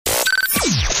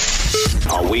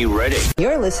Are we ready?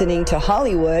 You're listening to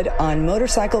Hollywood on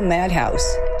Motorcycle Madhouse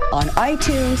on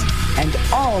iTunes and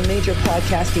all major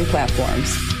podcasting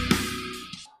platforms.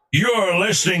 You're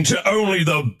listening to only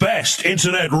the best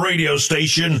internet radio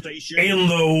station in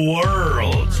the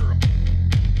world.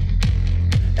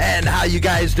 And how you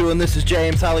guys doing? This is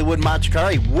James Hollywood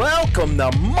Machikari. Welcome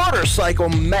to Motorcycle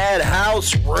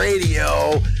Madhouse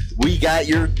Radio. We got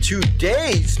your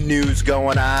today's news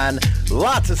going on.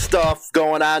 Lots of stuff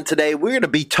going on today. We're going to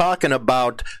be talking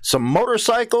about some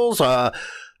motorcycles, something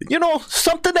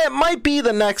that might be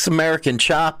the next American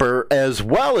Chopper, as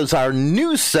well as our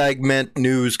news segment,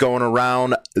 news going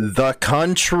around the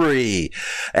country.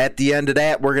 At the end of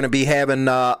that, we're going to be having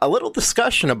a little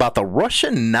discussion about the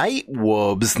Russian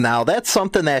Nightwolves. Now, that's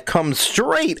something that comes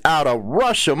straight out of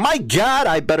Russia. My God,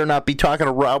 I better not be talking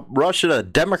about Russia. The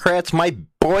Democrats might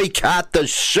boycott the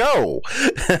show.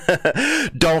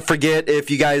 Don't forget,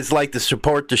 if you guys like to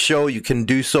support the show, you can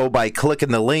do so by clicking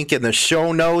the link in the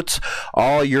show notes.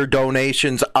 All your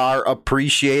donations are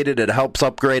appreciated. It helps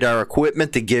upgrade our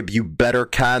equipment to give you better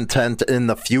content in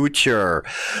the future.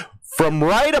 From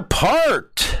Right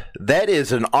Apart, that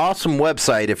is an awesome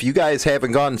website. If you guys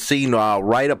haven't gone and seen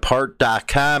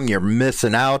rightapart.com, you're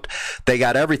missing out. They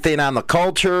got everything on the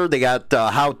culture. They got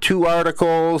how-to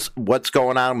articles, what's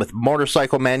going on with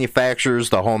motorcycle manufacturers,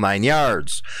 the whole nine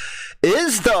yards.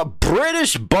 Is the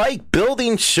British Bike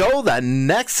Building Show the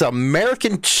next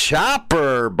American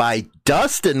Chopper by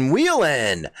Dustin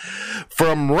Whelan?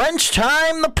 From Wrench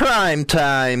Time to Prime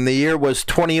Time, the year was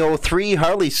 2003.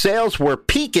 Harley sales were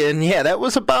peaking. Yeah, that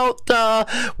was about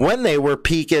when they were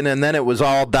peaking, and then it was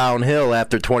all downhill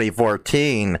after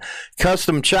 2014.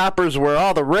 Custom choppers were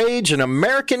all the rage, and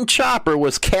American Chopper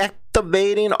was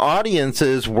captivating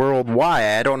audiences worldwide.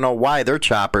 I don't know why their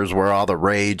choppers were all the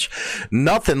rage.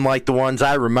 Nothing like the ones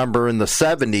I remember in the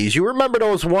 70s. You remember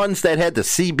those ones that had the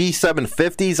CB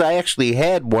 750s? I actually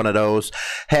had one of those.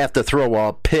 Have to throw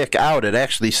a pick out. It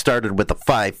actually started with the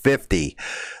 550.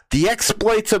 The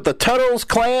exploits of the Tuttles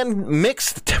clan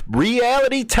mixed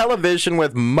reality television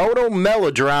with moto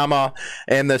melodrama,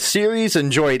 and the series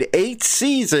enjoyed 8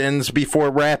 seasons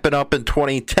before wrapping up in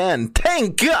 2010.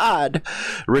 Thank God!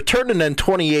 Returning in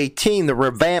 2018, the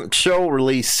revamped show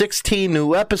released 16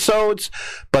 new episodes,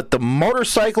 but the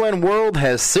motorcycling world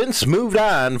has since moved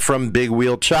on from big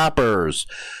wheel choppers.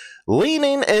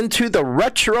 Leaning into the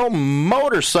retro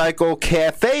motorcycle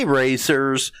cafe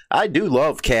racers, I do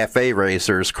love cafe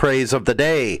racers, craze of the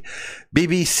day.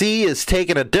 BBC is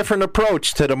taking a different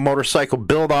approach to the motorcycle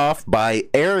build-off by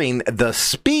airing the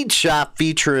Speed Shop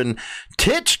featuring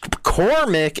Titch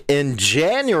Cormack in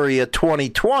January of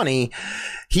 2020.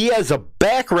 He has a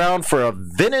background for a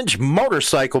vintage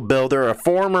motorcycle builder, a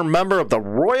former member of the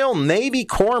Royal Navy.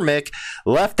 Cormack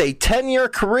left a 10-year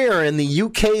career in the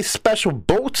UK Special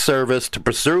Boat Service to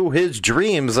pursue his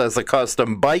dreams as a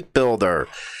custom bike builder.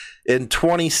 In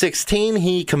 2016,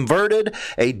 he converted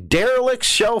a derelict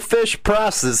shellfish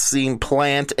processing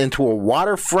plant into a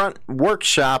waterfront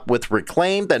workshop with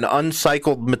reclaimed and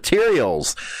uncycled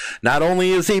materials. Not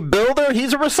only is he a builder,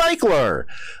 he's a recycler.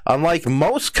 Unlike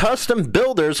most custom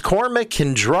builders, Cormack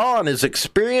can draw on his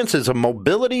experience as a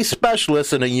mobility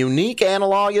specialist and a unique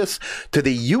analogous to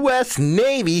the U.S.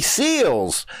 Navy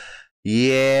SEALs.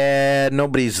 Yeah,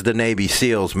 nobody's the Navy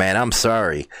SEALs, man. I'm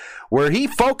sorry. Where he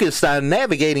focused on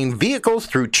navigating vehicles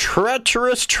through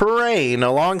treacherous terrain.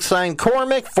 Alongside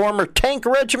Cormack, former Tank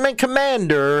Regiment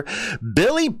Commander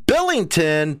Billy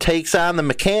Billington takes on the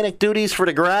mechanic duties for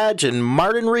the garage, and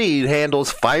Martin Reed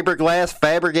handles fiberglass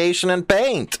fabrication and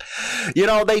paint. You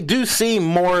know, they do seem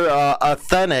more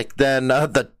authentic than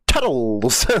the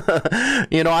Tuttles.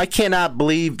 I cannot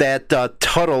believe that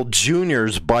Tuttle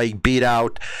Jr.'s bike beat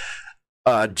out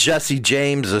Jesse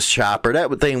James's chopper.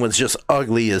 That thing was just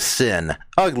ugly as sin.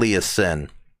 Ugly as sin.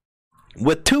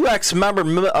 With 2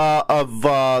 ex-members of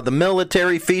the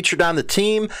military featured on the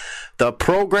team, the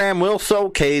program will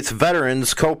showcase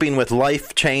veterans coping with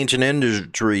life-changing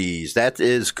injuries. That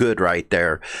is good right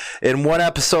there. In one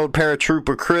episode,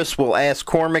 Paratrooper Chris will ask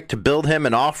Cormack to build him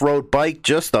an off-road bike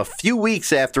just a few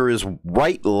weeks after his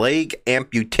right leg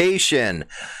amputation.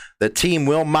 The team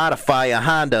will modify a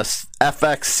Honda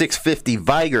FX 650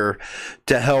 Viger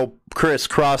to help Chris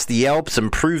cross the Alps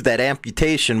and prove that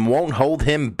amputation won't hold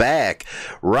him back.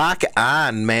 Rock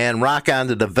on, man. Rock on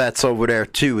to the vets over there,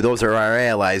 too. Those are our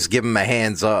allies. Give them a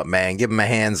hands up, man. Give them a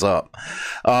hands up.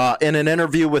 In an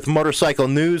interview with Motorcycle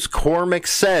News, Cormack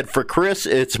said, for Chris,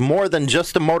 it's more than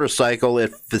just a motorcycle.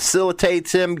 It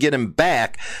facilitates him getting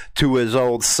back to his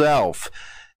old self.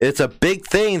 It's a big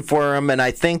thing for them, and I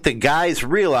think the guys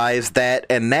realize that,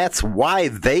 and that's why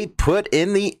they put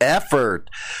in the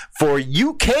effort. For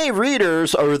UK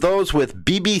readers or those with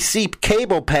BBC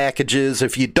cable packages,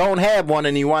 if you don't have one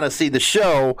and you want to see the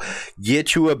show,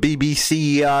 get you a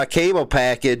BBC cable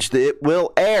package. It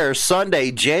will air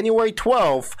Sunday, January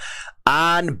 12th,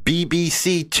 on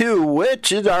BBC Two,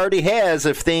 which it already has.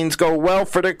 If things go well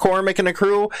for the Cormac and the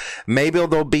crew, maybe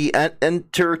they'll be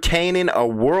entertaining a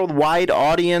worldwide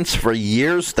audience for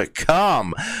years to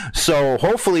come. So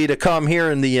hopefully to come here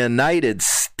in the United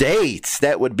States,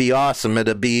 that would be awesome.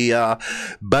 It'd be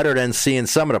better than seeing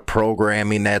some of the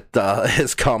programming that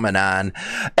is coming on.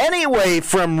 Anyway,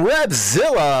 from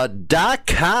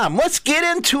RevZilla.com, let's get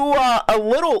into a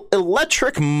little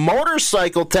electric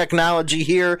motorcycle technology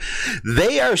here.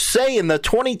 They are saying the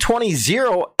 2020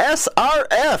 Zero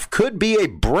SRF could be a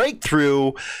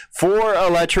breakthrough for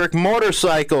electric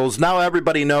motorcycles. Now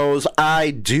everybody knows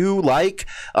I do like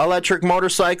electric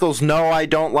motorcycles. No, I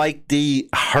don't like the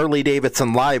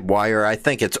Harley-Davidson Livewire. I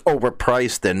think it's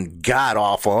overpriced and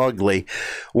god-awful ugly.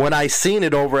 When I seen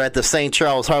it over at the St.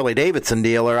 Charles Harley-Davidson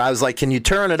dealer, I was like, can you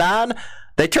turn it on?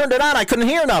 They turned it on. I couldn't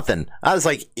hear nothing. I was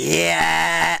like,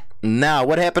 yeah. Now,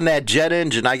 what happened to that jet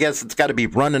engine? I guess it's got to be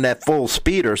running at full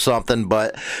speed or something,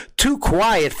 but too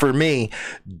quiet for me.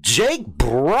 Jake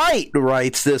Bright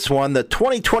writes this one. The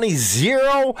 2020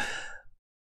 Zero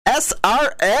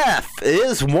SRF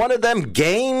is one of them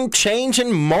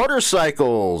game-changing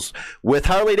motorcycles. With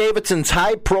Harley-Davidson's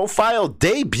high-profile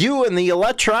debut in the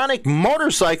electronic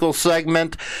motorcycle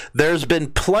segment, there's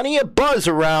been plenty of buzz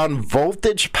around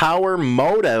Voltage Power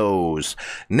motos,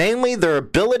 namely their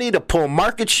ability to pull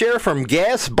market share from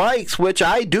gas bikes, which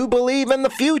I do believe in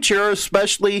the future,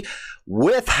 especially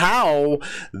with how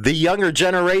the younger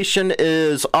generation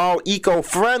is all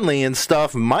eco-friendly and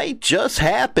stuff, might just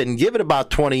happen. Give it about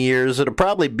 20 years, it'll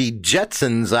probably be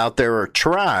Jetsons out there or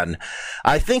Tron.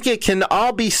 I think it can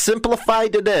all be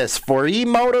simplified to this. For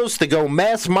e-motos to go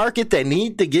mass market, they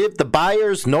need to give the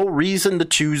buyers no reason to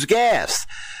choose gas.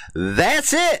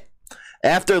 That's it.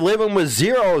 After living with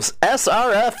Zero's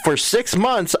SRF for 6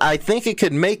 months, I think it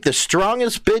could make the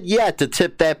strongest bid yet to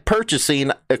tip that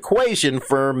purchasing equation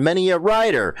for many a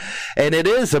rider. And it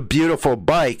is a beautiful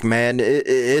bike, man.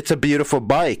 It's a beautiful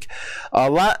bike. A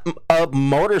lot of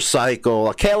motorcycle.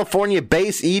 A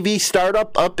California-based EV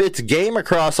startup up its game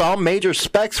across all major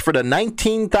specs for the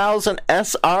 19,000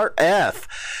 SRF.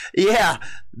 Yeah,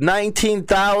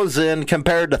 19,000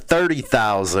 compared to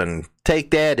 30,000.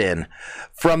 Take that in.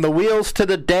 From the wheels to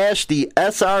the dash, the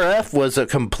SRF was a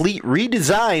complete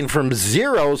redesign from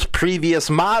Zero's previous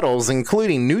models,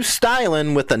 including new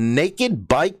styling with a naked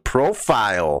bike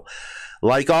profile.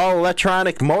 Like all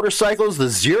electronic motorcycles, the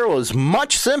Zero is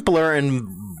much simpler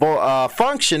in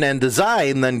function and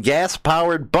design than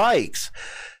gas-powered bikes.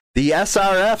 The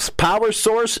SRF's power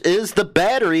source is the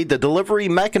battery, the delivery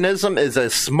mechanism is a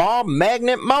small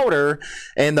magnet motor,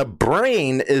 and the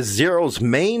brain is Zero's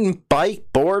main bike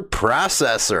board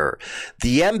processor.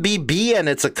 The MBB and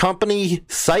its accompanying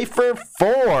Cypher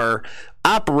 4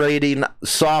 operating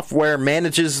software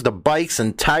manages the bike's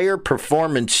entire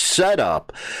performance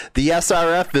setup. The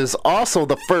SRF is also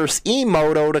the first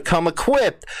e-moto to come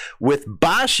equipped with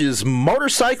Bosch's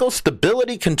Motorcycle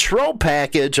Stability Control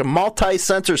Package, a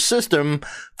multi-sensor system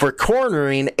for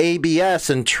cornering,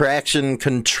 ABS, and traction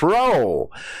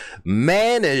control.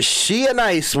 Man, is she a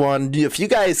nice one. If you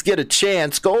guys get a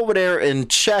chance, go over there and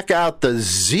check out the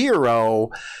Zero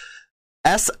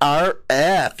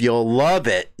SRF. You'll love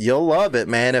it. You'll love it,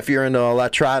 man, if you're into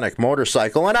electronic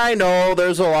motorcycle. And I know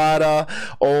there's a lot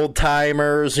of old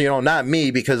timers, not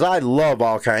me, because I love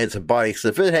all kinds of bikes.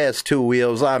 If it has two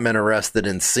wheels, I'm interested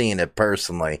in seeing it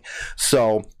personally.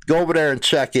 So go over there and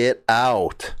check it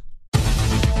out.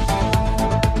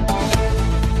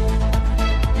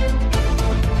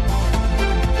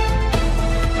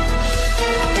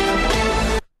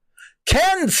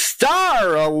 Ken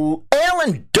Starr,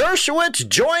 Alan Dershowitz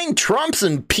joined Trump's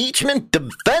impeachment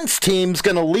defense team's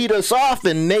going to lead us off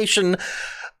in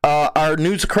our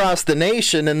news across the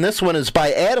nation, and this one is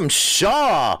by Adam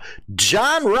Shaw.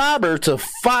 John Roberts of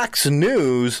Fox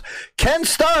News. Ken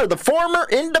Starr, the former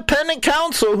independent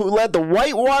counsel who led the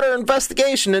Whitewater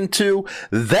investigation into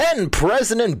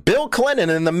then-President Bill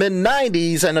Clinton in the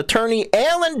mid-90s, and attorney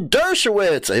Alan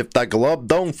Dershowitz, if the glove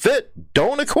don't fit,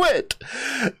 don't acquit,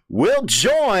 will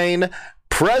join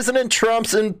President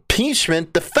Trump's impeachment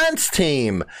impeachment defense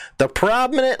team. The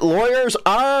prominent lawyers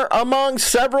are among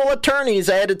several attorneys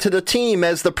added to the team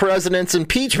as the president's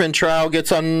impeachment trial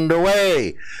gets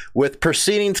underway, with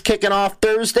proceedings kicking off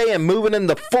Thursday and moving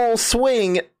into full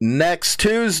swing next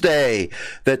Tuesday.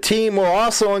 The team will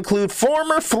also include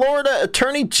former Florida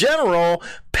Attorney General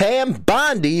Pam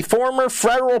Bondi, former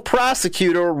federal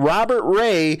prosecutor Robert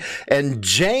Ray, and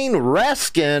Jane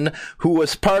Raskin, who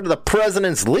was part of the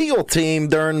president's legal team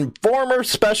during former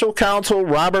special counsel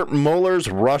Robert Mueller's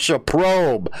Russia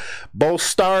probe. Both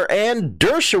Starr and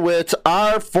Dershowitz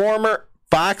are former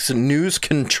Fox News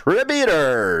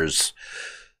contributors.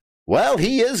 Well,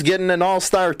 he is getting an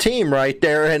all-star team right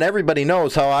there, and everybody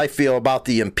knows how I feel about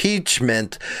the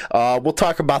impeachment. We'll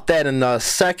talk about that in a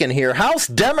second here. House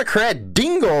Democrat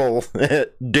Dingell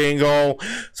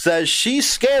says she's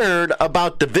scared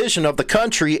about division of the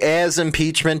country as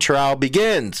impeachment trial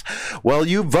begins. Well,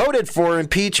 you voted for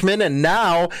impeachment, and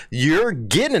now you're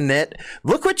getting it.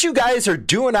 Look what you guys are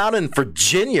doing out in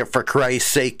Virginia, for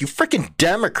Christ's sake. You freaking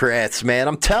Democrats, man.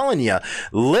 I'm telling you.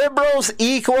 Liberals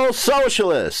equal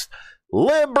socialists.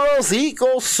 Liberals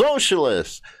equal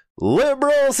socialists.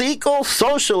 Liberals equal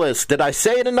socialists. Did I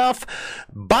say it enough?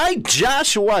 By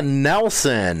Joshua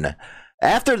Nelson.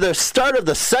 After the start of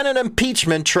the Senate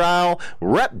impeachment trial,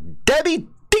 Rep. Debbie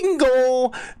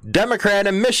Dingell, Democrat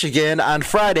in Michigan, on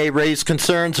Friday raised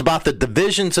concerns about the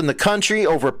divisions in the country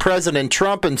over President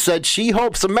Trump and said she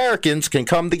hopes Americans can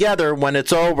come together when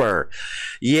it's over.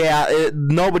 Yeah,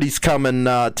 nobody's coming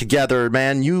together,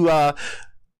 man.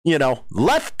 You know,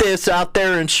 leftists out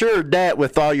there ensured that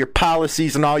with all your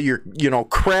policies and all your,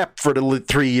 crap for the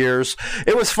 3 years.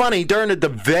 It was funny during the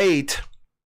debate.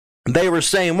 They were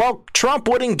saying, well, Trump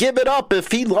wouldn't give it up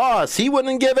if he lost. He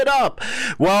wouldn't give it up.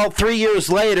 Well, 3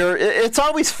 years later, it's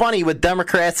always funny with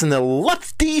Democrats and the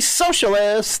lefty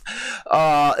socialists.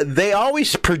 They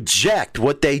always project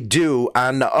what they do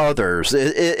on others.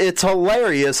 It's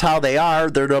hilarious how they are.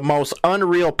 They're the most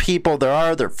unreal people there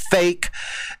are. They're fake.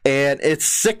 And it's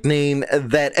sickening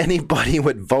that anybody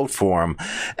would vote for them.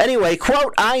 Anyway,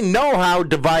 quote, I know how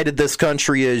divided this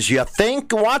country is. You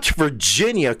think? Watch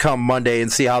Virginia come Monday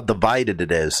and see how divided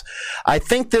it is. I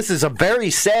think this is a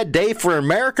very sad day for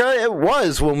America. It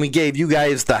was when we gave you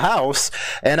guys the House,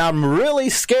 and I'm really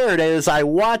scared as I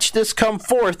watch this come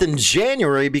forth in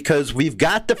January because we've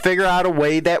got to figure out a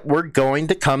way that we're going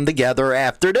to come together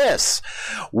after this.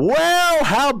 Well,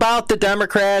 how about the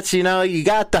Democrats? You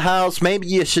got the House. Maybe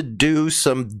you should do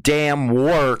some damn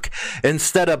work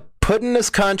instead of putting this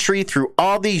country through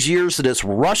all these years of this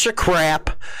Russia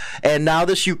crap and now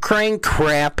this Ukraine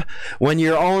crap when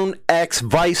your own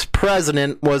ex-vice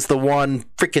president was the one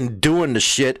freaking doing the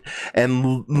shit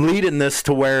and leading this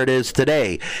to where it is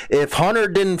today. If Hunter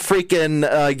didn't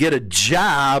freaking get a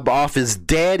job off his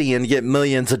daddy and get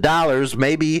millions of dollars,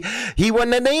 maybe he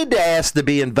wouldn't have needed to ask to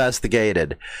be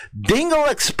investigated.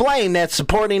 Dingell explained that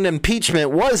supporting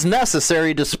impeachment was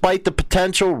necessary despite the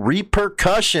potential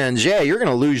repercussions. Yeah, you're going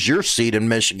to lose your seat in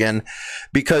Michigan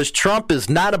because Trump is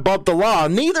not above the law.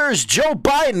 Neither is Joe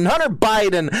Biden, Hunter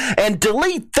Biden, and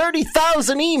delete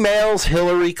 30,000 emails,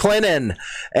 Hillary Clinton.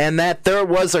 And that there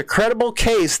was a credible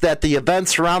case that the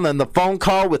events surrounding the phone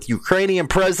call with Ukrainian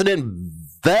President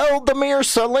Volodymyr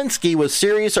Zelensky was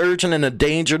serious, urgent, and a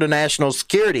danger to national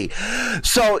security.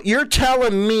 So you're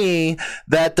telling me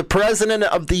that the President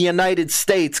of the United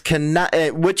States cannot,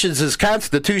 which is his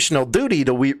constitutional duty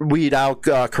to weed out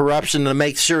corruption and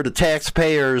make sure the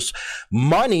taxpayers'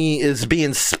 money is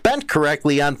being spent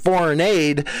correctly on foreign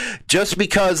aid, just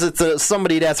because it's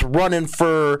somebody that's running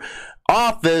for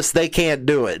office, they can't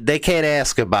do it. They can't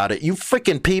ask about it. You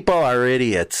freaking people are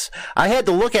idiots. I had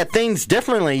to look at things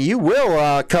differently. You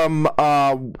will come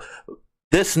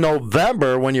this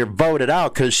November when you're voted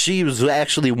out, because she was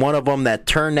actually one of them that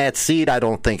turned that seat. I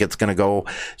don't think it's going to go.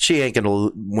 She ain't going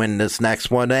to win this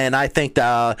next one. And I think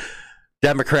the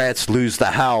Democrats lose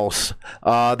the House.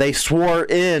 They swore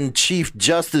in Chief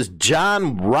Justice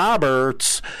John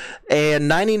Roberts, and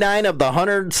 99 of the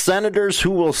 100 senators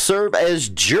who will serve as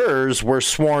jurors were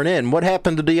sworn in. What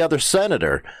happened to the other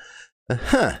senator?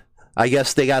 I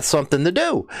guess they got something to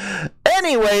do.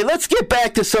 Anyway, let's get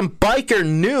back to some biker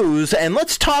news, and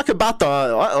let's talk about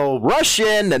the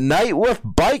Russian. The Night Wolf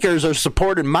bikers are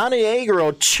supporting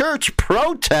Montenegro church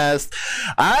protest.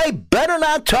 I better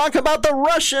not talk about the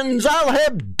Russians. I'll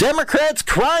have Democrats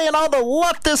crying, all the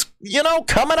leftists,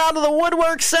 coming out of the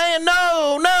woodwork saying,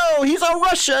 no, he's a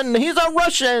Russian. He's a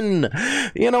Russian.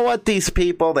 You know what? These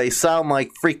people, they sound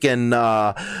like freaking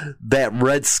that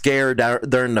Red Scare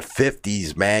during the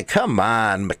 50s, man. Come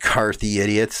on, McCarthy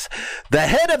idiots. The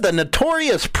head of the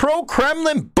notorious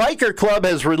pro-Kremlin biker club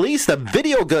has released a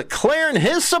video declaring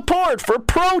his support for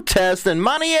protests in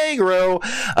Montenegro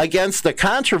against the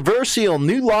controversial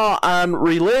new law on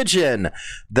religion.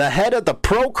 The head of the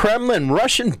pro-Kremlin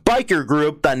Russian biker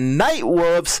group, the Night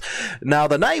Wolves. Now,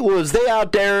 the Night Wolves, they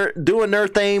out there doing their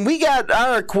thing. We got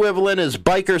our equivalent as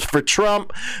Bikers for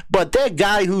Trump, but that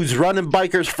guy who's running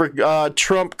Bikers for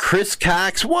Trump, Chris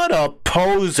Cox, what a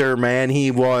poser, man, he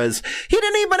was. He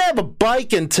didn't even have a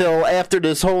bike until after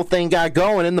this whole thing got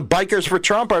going, and the Bikers for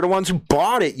Trump are the ones who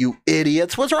bought it, you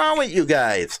idiots. What's wrong with you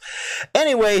guys?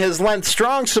 Anyway, has lent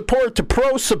strong support to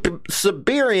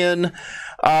pro-Siberian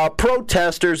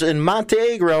protesters in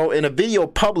Montenegro in a video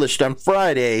published on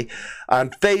Friday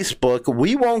on Facebook.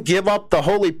 We won't give up the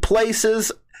holy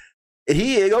places.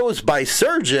 He goes by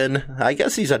Surgeon, I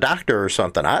guess he's a doctor or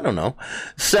something, I don't know,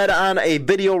 said on a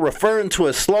video referring to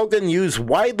a slogan used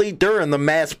widely during the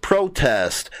mass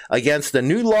protest against the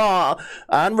new law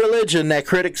on religion that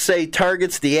critics say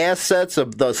targets the assets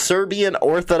of the Serbian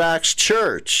Orthodox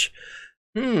Church.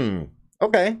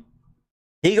 Okay.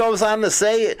 He goes on to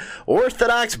say,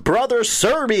 Orthodox Brother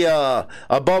Serbia,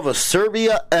 above a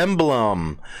Serbia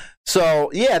emblem. So,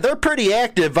 yeah, they're pretty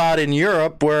active out in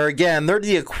Europe, where, again, they're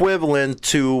the equivalent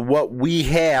to what we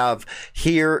have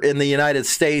here in the United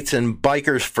States in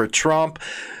Bikers for Trump.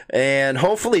 And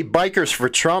hopefully Bikers for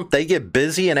Trump, they get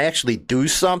busy and actually do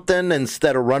something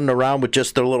instead of running around with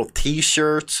just their little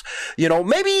T-shirts. You know,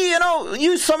 maybe,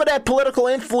 use some of that political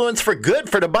influence for good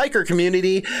for the biker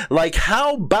community. Like,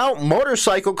 how about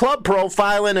motorcycle club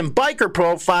profiling and biker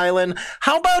profiling?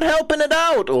 How about helping it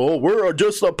out? Oh, we're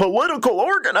just a political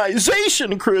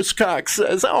organization, Chris Cox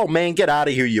says. Oh, man, get out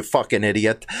of here, you fucking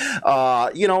idiot.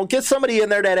 Get somebody in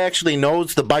there that actually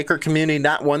knows the biker community,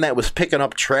 not one that was picking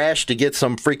up trash to get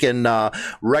some freaking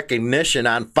recognition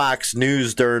on Fox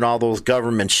News during all those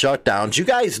government shutdowns. You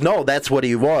guys know that's what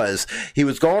he was. He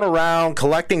was going around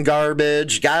collecting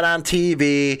garbage, got on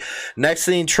TV. Next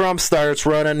thing Trump starts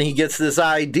running, he gets this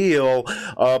ideal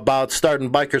about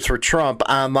starting Bikers for Trump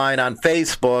online on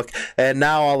Facebook, and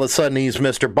now all of a sudden he's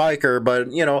Mr. Biker. But,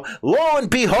 lo and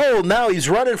behold, now he's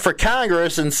running for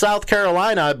Congress in South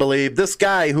Carolina, I believe. This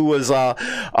guy who was a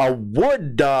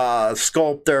wood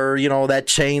sculptor, that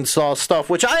chainsaw stuff,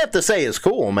 which I have to say is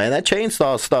cool, man. That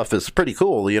chainsaw stuff is pretty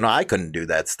cool. I couldn't do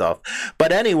that stuff.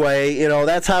 But anyway,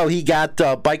 that's how he got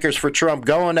Bikers for Trump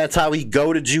going. That's how he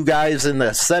goaded you guys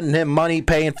into sending him money,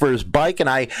 paying for his bike. And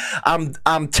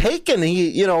I'm taking,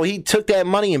 he took that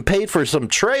money and paid for some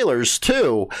trailers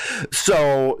too.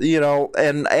 So,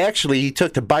 and actually he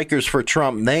took the Bikers for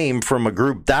Trump name from a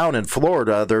group down in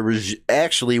Florida. There was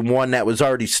actually one that was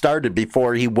already started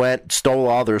before he stole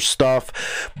all their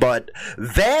stuff. But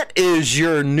that is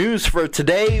your news for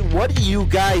today. What do you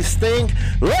guys think?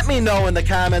 Let me know in the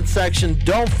comment section.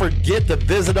 Don't forget to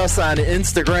visit us on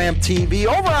Instagram TV,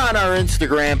 over on our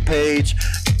Instagram page.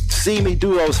 See me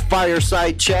do those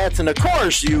fireside chats, and of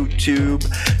course YouTube.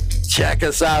 Check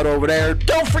us out over there.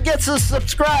 Don't forget to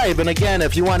subscribe. And again,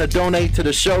 if you want to donate to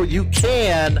the show, you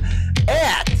can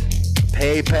at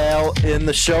PayPal in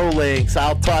the show links.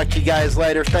 I'll talk to you guys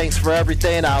later. Thanks for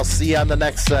everything. I'll see you on the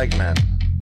next segment.